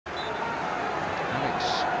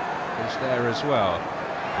challenge there as well.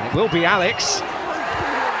 And it will be Alex,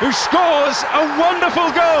 who scores a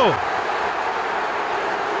wonderful goal.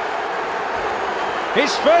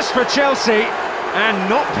 His first for Chelsea, and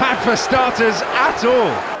not bad for starters at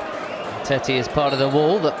all. Teti is part of the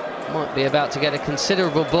wall that might be about to get a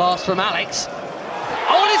considerable blast from Alex.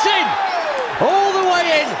 Oh, and it's in! All the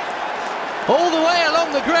way in! All the way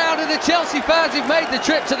along the ground, and the Chelsea fans who've made the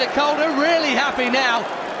trip to the cold are really happy now.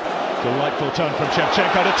 Delightful turn from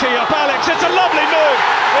Shevchenko to tee up Alex. It's a lovely move.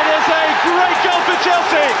 It is a great goal for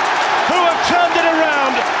Chelsea, who have turned it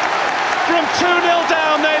around. From 2-0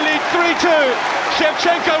 down, they lead 3-2.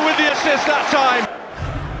 Shevchenko with the assist that time.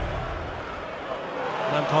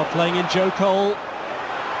 Lampard playing in Joe Cole,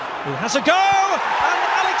 who has a go, and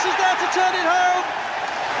Alex is there to turn it home.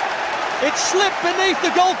 It slipped beneath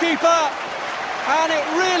the goalkeeper, and it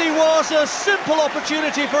really was a simple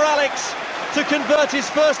opportunity for Alex to convert his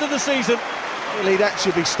first of the season. Really, that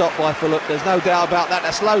should be stopped by Philip, there's no doubt about that.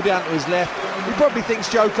 That's low down to his left. He probably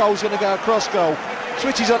thinks Joe Cole's going to go across goal.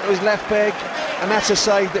 Switches onto his left peg, and that's a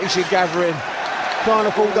save that he should gather in. Can't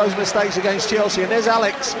afford those mistakes against Chelsea. And there's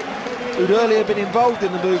Alex, who'd earlier been involved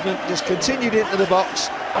in the movement, just continued into the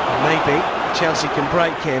box. Maybe Chelsea can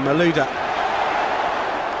break here. Malouda.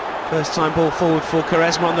 First time ball forward for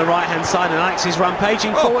Quaresma on the right hand side, and Alex is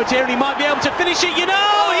rampaging forward here, and he might be able to finish it. He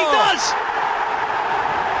does!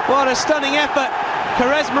 What a stunning effort.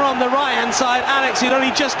 Quaresma on the right hand side, Alex, who'd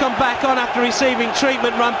only just come back on after receiving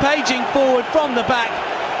treatment, rampaging forward from the back,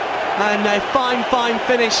 and a fine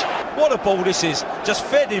finish. What a ball this is, just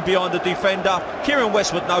fed in behind the defender. Kieran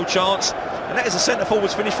Westwood no chance, and that is a centre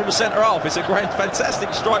forwards finish from the centre half. It's a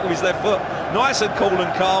fantastic strike with his left foot, nice and cool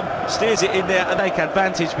and calm, steers it in there and take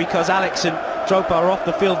advantage because Alex and Drogba are off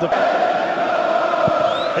the field.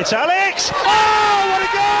 It's Alex! Oh, what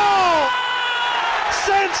a goal!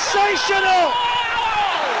 Sensational!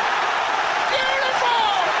 Beautiful!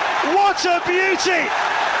 What a beauty!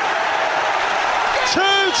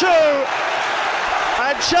 2-2.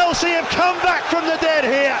 And Chelsea have come back from the dead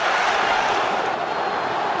here.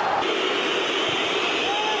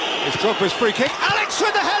 It's Drogba's free kick. Alex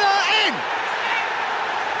with the header in!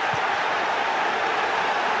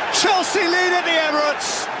 Chelsea lead at the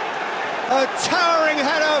Emirates. A towering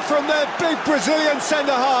header from their big Brazilian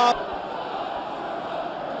centre-half.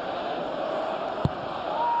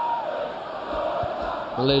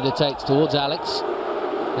 Malouda takes towards Alex.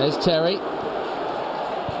 There's Terry.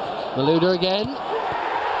 Malouda again.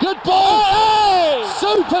 Good ball! Oh,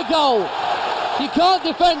 super goal! You can't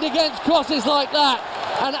defend against crosses like that.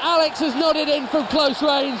 And Alex has nodded in from close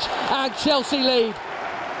range, and Chelsea lead.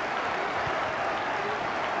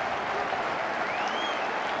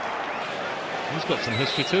 He's got some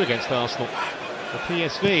history too against Arsenal. The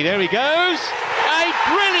PSV, there he goes! A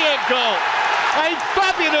brilliant goal! A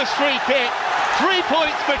fabulous free kick! 3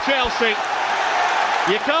 points for Chelsea.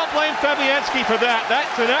 You can't blame Fabianski for that.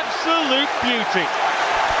 That's an absolute beauty.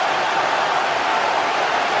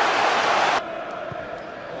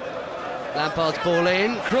 Lampard's ball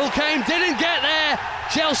in. Krulkane didn't get there.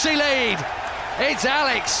 Chelsea lead. It's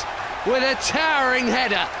Alex with a towering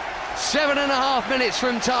header. 7.5 minutes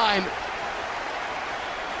from time.